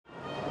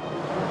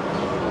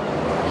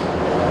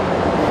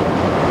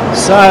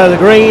So the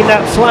green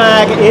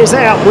flag is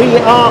out. We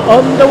are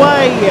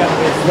underway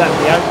with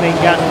the opening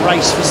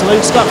race for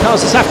Saloon Stock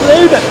Cars this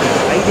afternoon.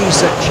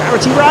 Ladies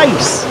charity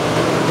race.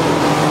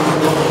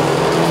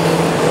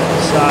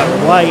 So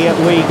away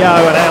we go,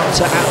 and out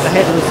at the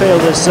head of the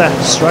field as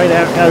straight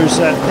out goes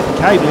Pippa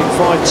Cabling,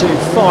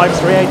 525,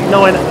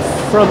 389 at the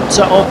front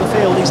of the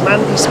field is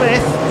Mandy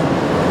Smith.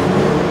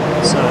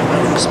 So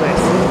Mandy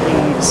Smith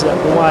leads the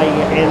way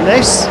in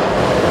this.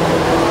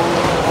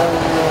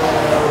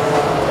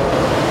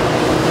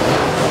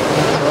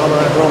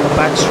 Over on the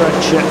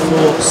backstretch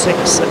for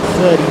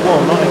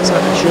 6:31. Not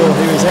exactly sure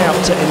who is out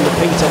in the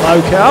Peter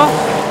Lowe car.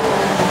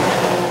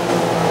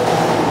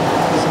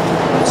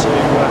 To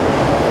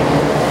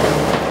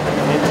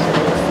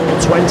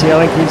 4:20, I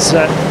think he's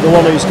the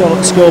one who's got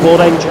the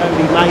scoreboard end.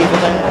 Jodie Mather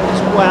there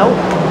as well.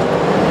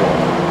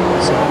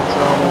 So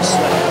dramas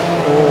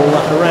all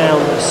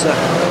around us.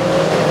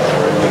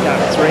 Through we go.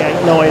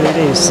 389 it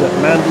is.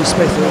 Mandy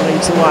Smith who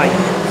leads the way.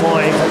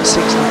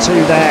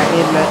 5:62 there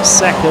in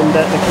second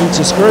at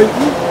Nikita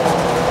Scruton.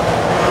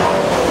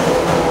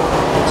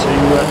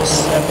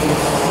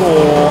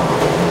 2:74.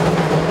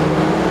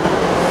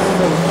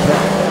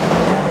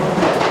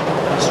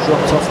 He's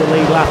dropped off the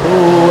lead lap.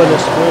 Ooh, and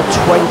it's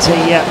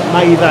 4:20.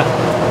 Mather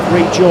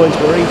rejoins.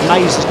 Marie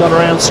Mays has gone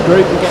around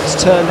Scruton, gets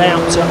turned out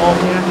on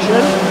the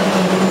action.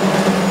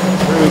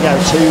 Through we go.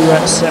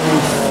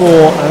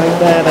 2:74. I think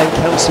there then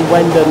Kelsey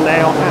Wendon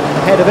now at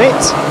the head of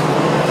it.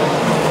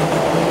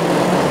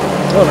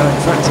 Oh no,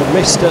 in fact I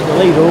missed the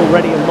leader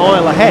already a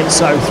mile ahead,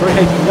 so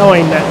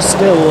 389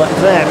 still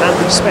there,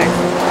 Mandy Smith.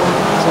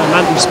 So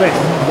Mandy Smith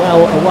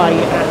well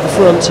away at the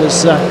front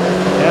as out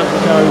we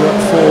go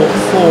for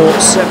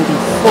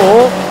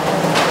 4:74.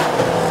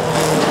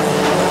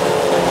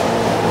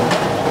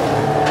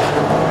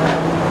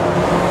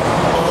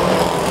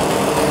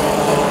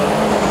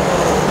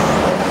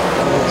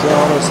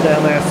 Dramas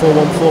down there,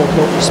 4:14,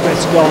 Courtney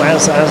Smith's gone,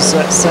 as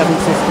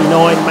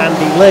 7:59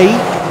 Mandy Lee.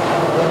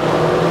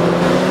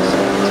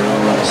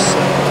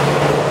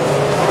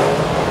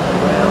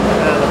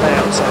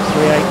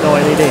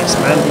 389 it is.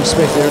 Mandy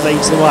Smith who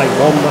leads the way.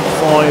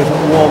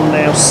 1:51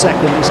 now.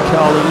 Second is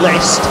Carly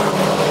List.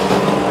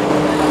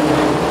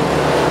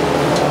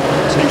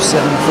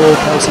 2:74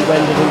 Kelsey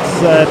Wendon in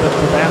third, but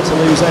about to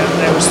lose out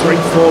now is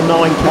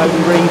 3:49.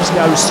 Cody Reeves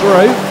goes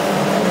through.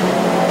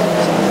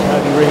 So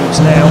Cody Reeves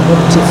now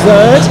up to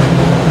third.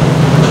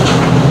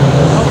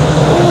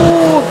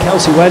 Oh,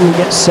 Kelsey Wendon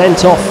gets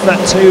sent off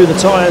to the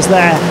tyres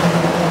there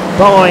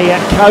by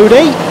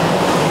Cody. I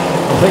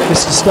think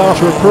Mr.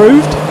 Starter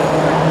approved.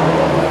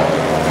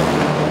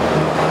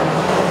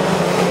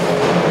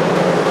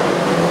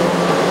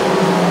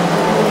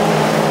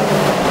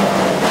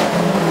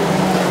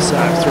 So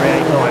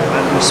 389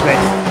 Mandy Smith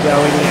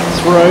going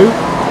through.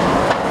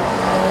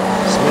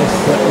 Smith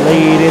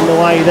leading the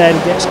way then,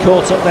 gets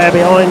caught up there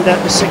behind the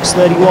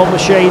 6:31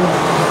 machine,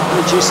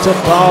 manages to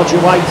barge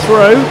away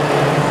through.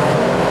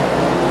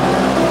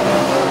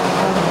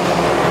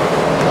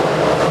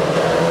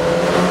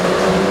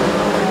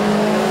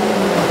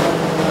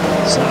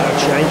 So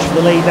change for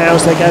the lead now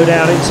as they go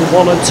down into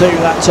 1 and 2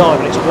 that time,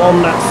 and it's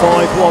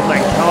 1:51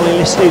 then. Carly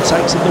List who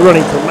takes it the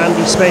running from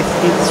Mandy Smith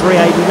in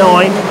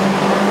 389.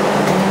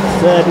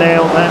 Third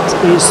now, that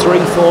is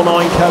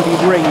 3:49 Cody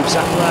Reeves.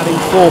 After that in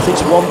fourth,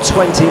 it's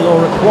 1:20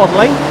 Laura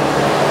Quadling.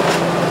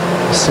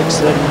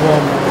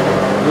 6:31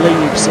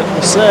 leaves at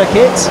the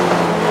circuit.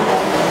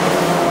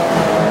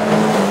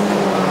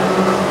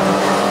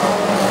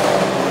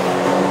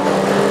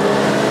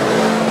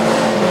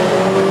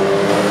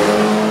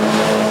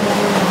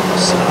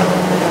 So,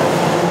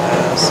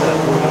 as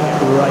we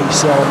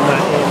race on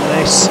in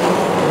this,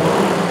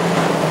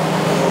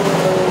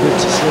 good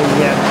to see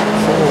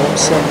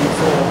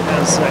 4:74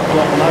 has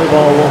got the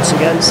mobile once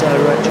again, so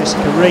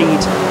Jessica Reed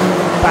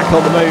back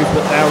on the move,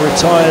 but now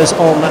retires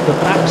on the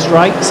back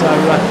straight, so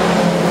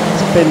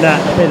it's been a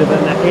bit of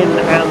an in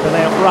and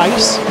out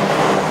race.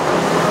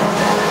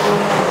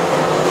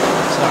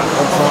 So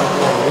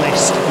 151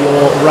 List,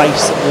 your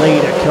race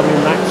leader coming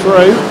back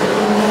through.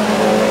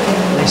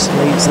 List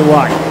leads the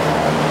way.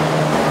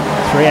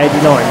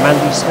 389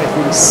 Mandy Smith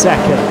in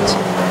second.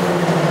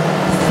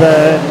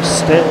 Third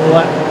still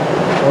well,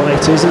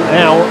 it isn't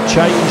now.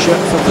 Change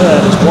for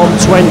third as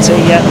 1:20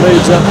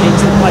 moves up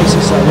into the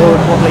places. So Laura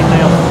Quadling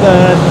now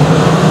third.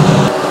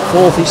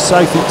 Fourth is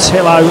Sophie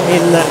Tillow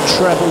in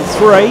treble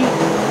 3.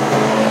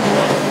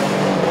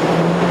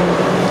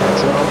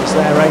 Dramas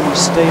there, Amy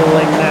Steele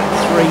in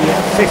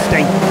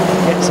 3:50.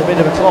 Gets a bit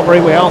of a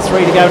clobbering. We are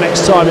 3 to go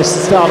next time. It's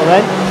the starter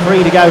then.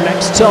 3 to go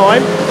next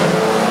time.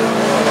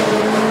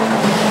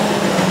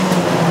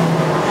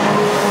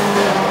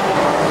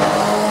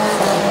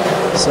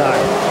 So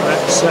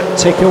let's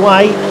tick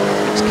away.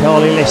 It's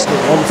Carly List at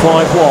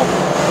 1:51.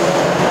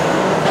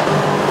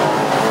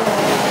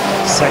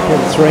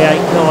 Second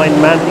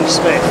 389 Mandy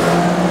Smith.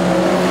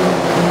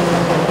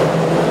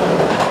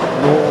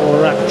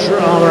 More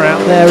drama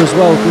out there as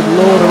well. Good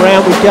lord,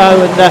 around we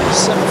go, and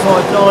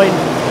 759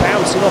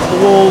 bouncing off the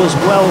wall as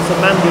well for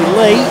Mandy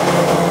Lee.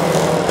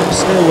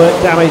 steelwork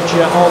damage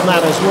on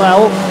that as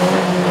well.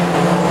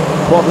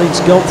 Quadling's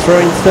gone through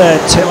in third,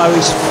 Tillo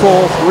is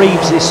fourth,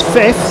 Reeves is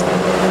fifth.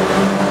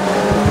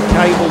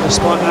 Cable,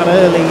 despite that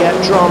early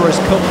drama, has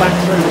come back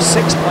through to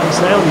sixth place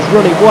now and he's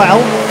running well.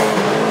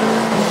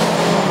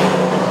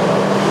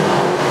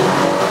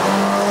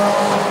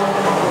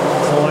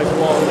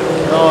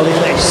 5-1, Carly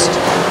List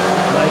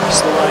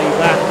makes the way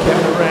back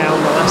around.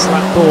 The last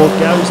lap board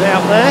goes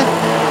out there.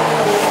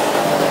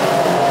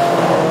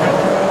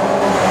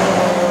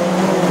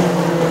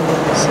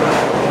 So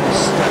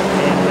stuck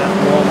in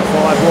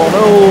 1-5-1.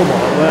 Oh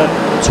my word.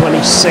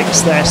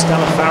 26th there,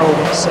 Stella Farrell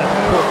gets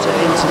put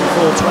into the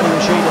 420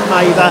 machine at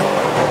Mather.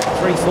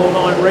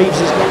 349 Reeves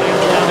has gone in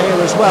down here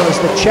as well as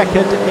the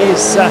checkered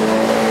is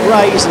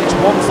raised. It's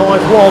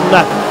 151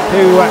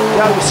 who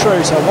goes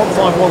through, so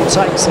 151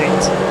 takes it.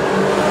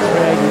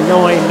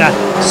 389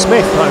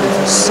 Smith home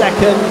for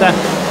second.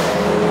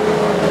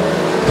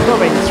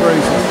 Coming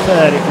through for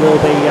third, it will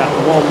be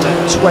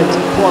 120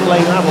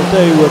 Quadling. That'll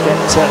do. We'll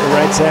get the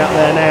Reds out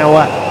there now.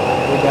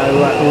 We go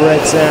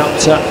Reds out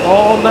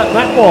on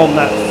that one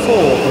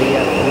for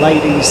the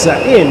ladies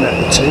in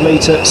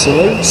 2-litre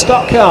Saloon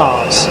stock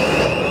cars.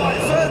 Right,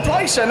 third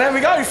place and there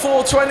we go,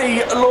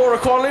 420 Laura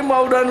Quadling,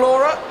 well done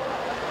Laura.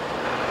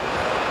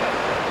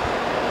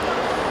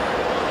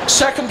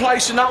 Second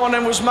place in that one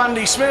then was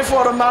Mandy Smith,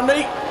 well done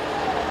Mandy.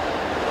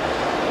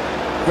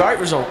 Great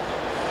result.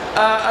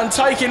 And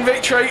taking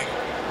victory,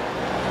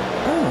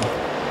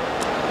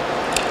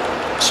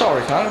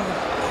 sorry Karen.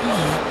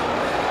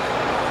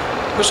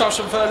 Must have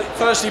some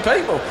thirsty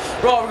people.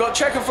 Right, we've got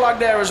checker flag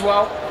there as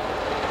well.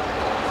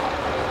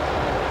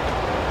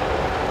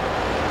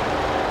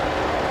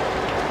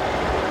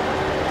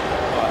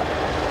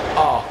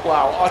 Oh,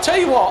 wow. I'll tell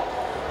you what,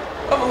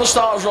 up on the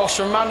starters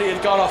roster and Mandy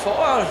had gone, I thought,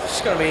 well, it's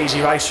going to be an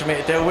easy race for me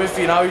to deal with,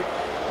 you know.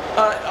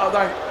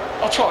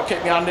 I'll try to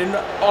keep my hand in.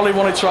 Ollie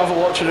wanted to have a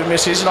watch of the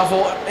missus and I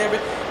thought,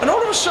 and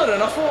all of a sudden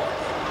I thought,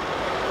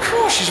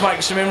 gosh, she's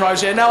making some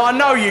inroads here. Now, I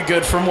know you're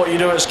good from what you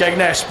do at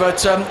Skegness,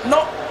 but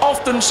not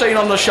often seen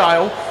on the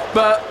Shale,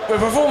 but with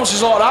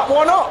performances like that,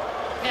 why not?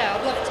 Yeah,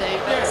 I'd love to,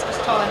 but it's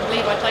just time.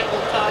 Leave, I take all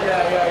the time.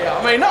 Yeah.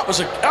 I mean, that was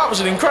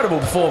an incredible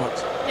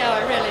performance. Yeah,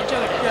 I really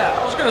enjoyed it. Yeah,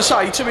 I was going to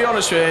say, to be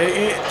honest with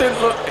you, it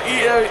didn't look,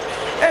 you know,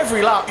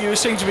 every lap you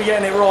seemed to be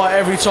getting it right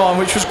every time,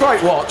 which was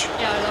great watch.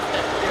 Yeah, I loved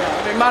it. Yeah,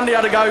 I mean, Mandy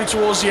had to go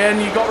towards the end.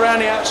 You got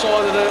round the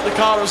outside of the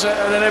car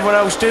and then everyone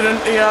else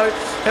didn't. You know,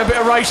 a bit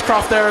of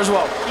racecraft there as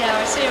well. Yeah,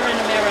 I see her in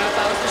the mirror,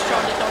 but I was just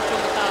trying to dodge all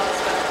the cars.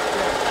 But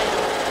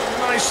you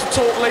managed to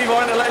talk Levi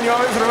into letting you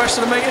have it for the rest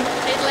of the meeting?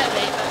 He'd let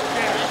me,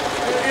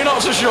 but you're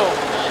not so sure.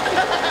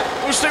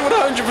 We'll stick with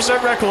a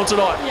 100% record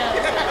tonight. Yeah.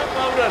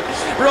 Well done.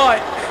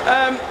 Right,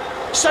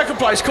 second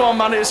place. Come on,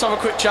 Mandy, let's have a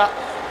quick chat.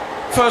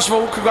 First of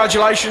all,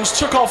 congratulations.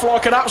 Took off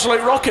like an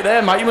absolute rocket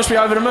there, mate. You must be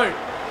over the moon.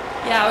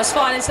 Yeah, I was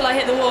fine until I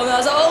hit the wall and I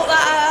was like, oh,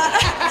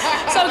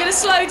 that. So I'm going to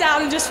slow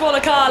down and just follow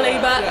Carly,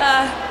 but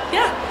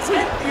yeah.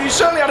 You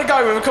certainly had to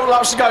go with a couple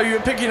of laps to go. You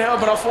were picking it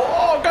up and I thought,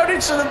 oh, going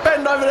into the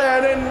bend over there,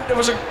 and then there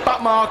was a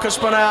back marker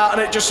spun out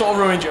and it just sort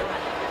of ruined you.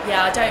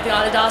 Yeah, I don't think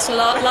I'd have asked for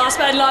last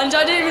bend lunge.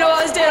 I didn't even know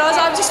what I was doing.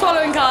 I was just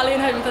following Carly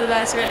and hoping for the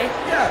best, really.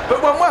 Yeah,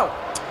 but went well.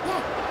 Yeah,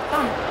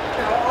 fun.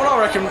 Well, I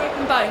reckon.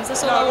 Broken bones,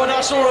 that's all I well,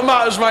 that's all that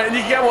matters, mate, and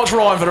you can get what's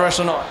right for the rest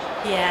of the night.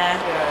 Yeah.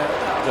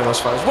 I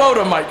suppose. Well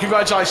done, mate.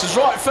 Congratulations.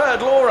 Right,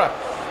 third, Laura.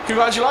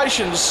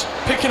 Congratulations.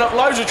 Picking up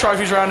loads of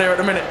trophies around here at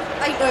the minute.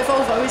 Ain't no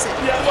Volvo, is it?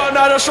 Yeah, well,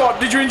 no, that's right.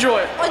 Did you enjoy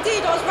it? I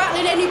did. I was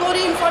rattling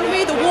anybody in front of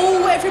me, the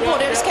wall,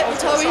 everybody. I just kept me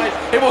towing.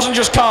 It wasn't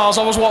just cars,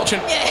 I was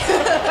watching.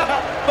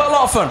 Yeah. But a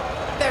lot of fun.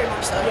 Very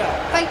much so. Yeah.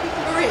 Thank you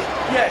for Marie.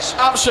 Yes,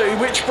 absolutely.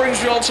 Which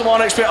brings me on to my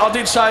next bit. I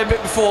did say a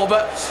bit before,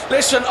 but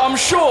listen, I'm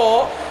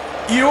sure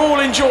you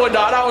all enjoyed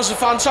that. That was a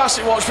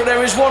fantastic watch. But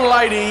there is one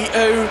lady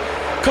who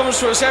comes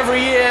to us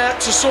every year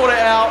to sort it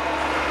out.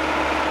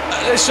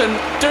 Listen,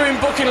 doing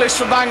booking lists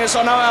for bangers,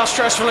 I know how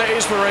stressful it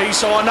is, Marie,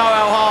 so I know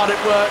how hard it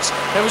works.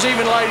 There was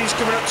even ladies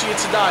coming up to you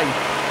today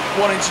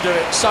wanting to do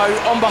it. So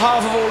on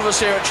behalf of all of us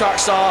here at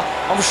Trackstar,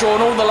 I'm sure,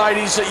 and all the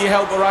ladies that you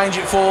help arrange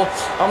it for,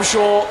 I'm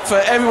sure for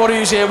everybody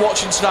who's here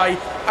watching today,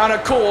 and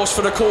of course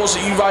for the cause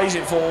that you raise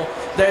it for,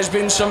 there's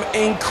been some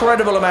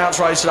incredible amounts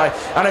raised today.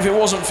 And if it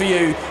wasn't for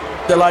you,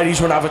 the ladies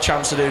wouldn't have a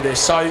chance to do this.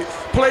 So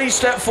please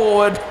step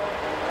forward.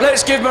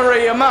 Let's give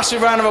Marie a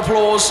massive round of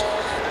applause.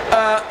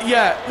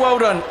 Yeah, well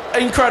done.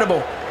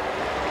 Incredible.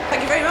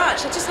 Thank you very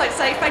much. I'd just like to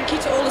say thank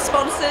you to all the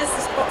sponsors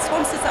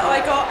that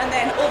I got, and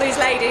then all these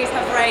ladies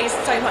have raised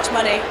so much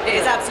money. It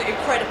is absolutely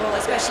incredible,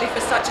 especially for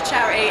such a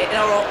charity in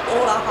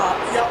all our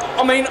hearts. Yeah,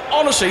 I mean,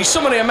 honestly,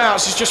 some of the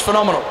amounts is just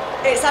phenomenal.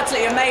 It's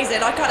absolutely amazing.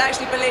 I can't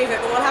actually believe it,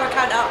 but we'll have a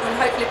count up, and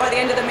hopefully by the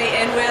end of the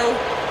meeting we'll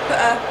put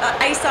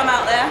a sum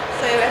out there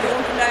so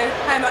everyone can know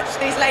how much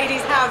these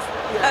ladies have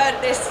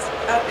earned this.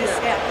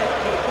 Yeah.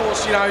 Of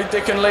course, you know,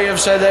 Dick and Lee have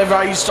said they've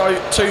raised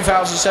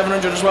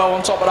 2,700 as well.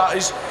 On top of that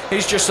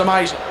is just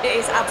amazing. It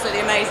is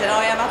absolutely amazing.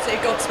 I am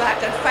absolutely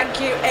gobsmacked, and thank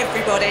you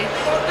everybody.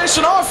 Well,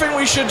 listen, I think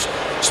we should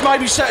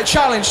maybe set a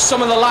challenge to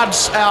some of the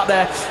lads out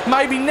there.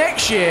 Maybe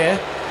next year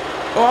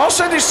Well, I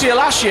said this to you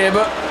last year,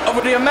 but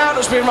with the amount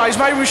that's been raised,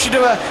 maybe we should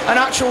do an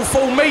actual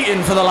full meeting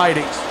for the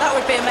ladies. That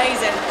would be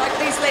amazing. Like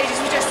these ladies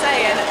were just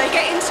saying, they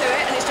get into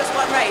it and it's just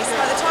one race.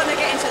 By the time they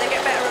get into it, they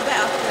get better and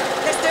better.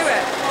 Let's do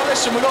it. Well,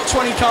 listen, we've got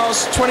 20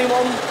 cars, 21,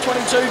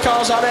 22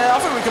 cars out there. I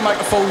think we can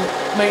make a full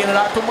meeting of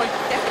that, couldn't we?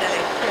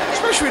 Definitely. Yeah,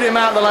 especially with the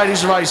amount of the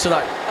ladies that raised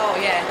today. Oh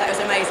yeah, that was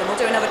amazing. We'll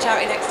do another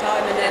charity next time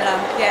and then,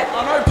 yeah.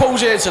 I know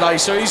Paul's here today,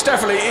 so he's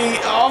definitely,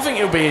 I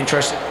think he'll be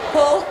interested.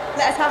 Paul,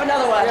 let us have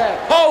another one.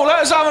 Yeah. Paul, let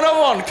us have another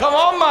one. Come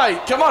on,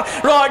 mate. Come on.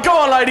 Right, go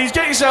on, ladies.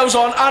 Get yourselves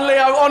on. And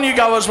Leo, on you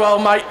go as well,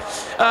 mate.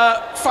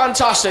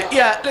 Fantastic.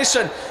 Yeah,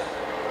 listen.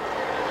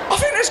 I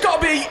think there's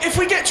got to be, if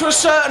we get to a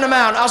certain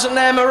amount, hasn't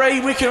there, Marie,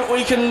 we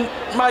can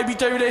maybe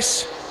do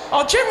this.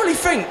 I generally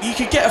think you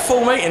could get a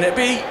full meeting. It'd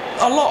be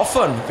a lot of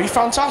fun. It'd be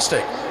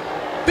fantastic.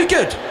 Be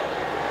good.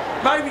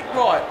 Maybe,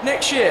 right,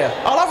 next year.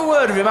 I'll have a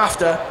word with him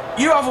after.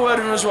 You have a word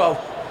with him as well.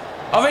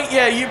 I think,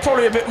 yeah, you're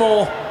probably a bit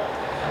more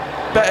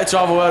better to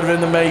have a word with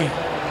him than me.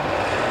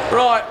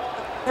 Right,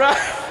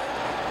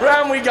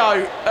 round we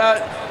go.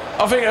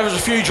 I think there was a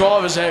few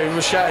drivers there who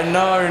were shouting,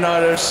 no,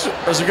 there's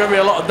going to be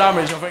a lot of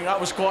damage. I think that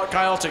was quite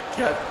chaotic.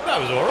 Yeah. That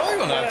was all right,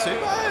 wasn't that too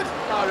bad?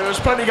 No, there was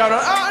plenty going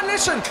on. And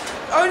listen,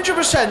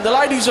 100%, the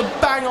ladies are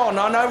bang on.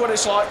 I know what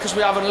it's like because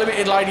we have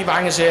unlimited lady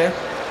bangers here.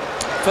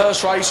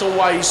 First race,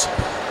 always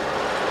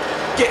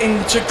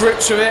getting to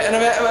grips with it, and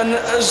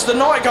as the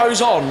night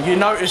goes on, you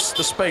notice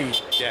the speed.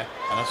 Yeah,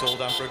 and that's all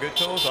done for a good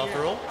cause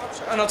after all.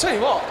 And I'll tell you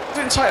what, it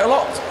didn't take a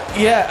lot.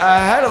 Yeah,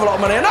 a hell of a lot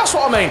of money, and that's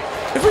what I mean.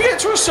 If we get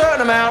to a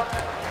certain amount,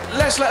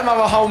 let's let them have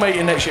a whole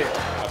meeting next year.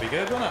 That'd be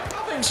good, wouldn't it?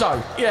 I think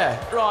so.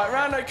 Yeah. Right,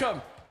 round they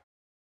come.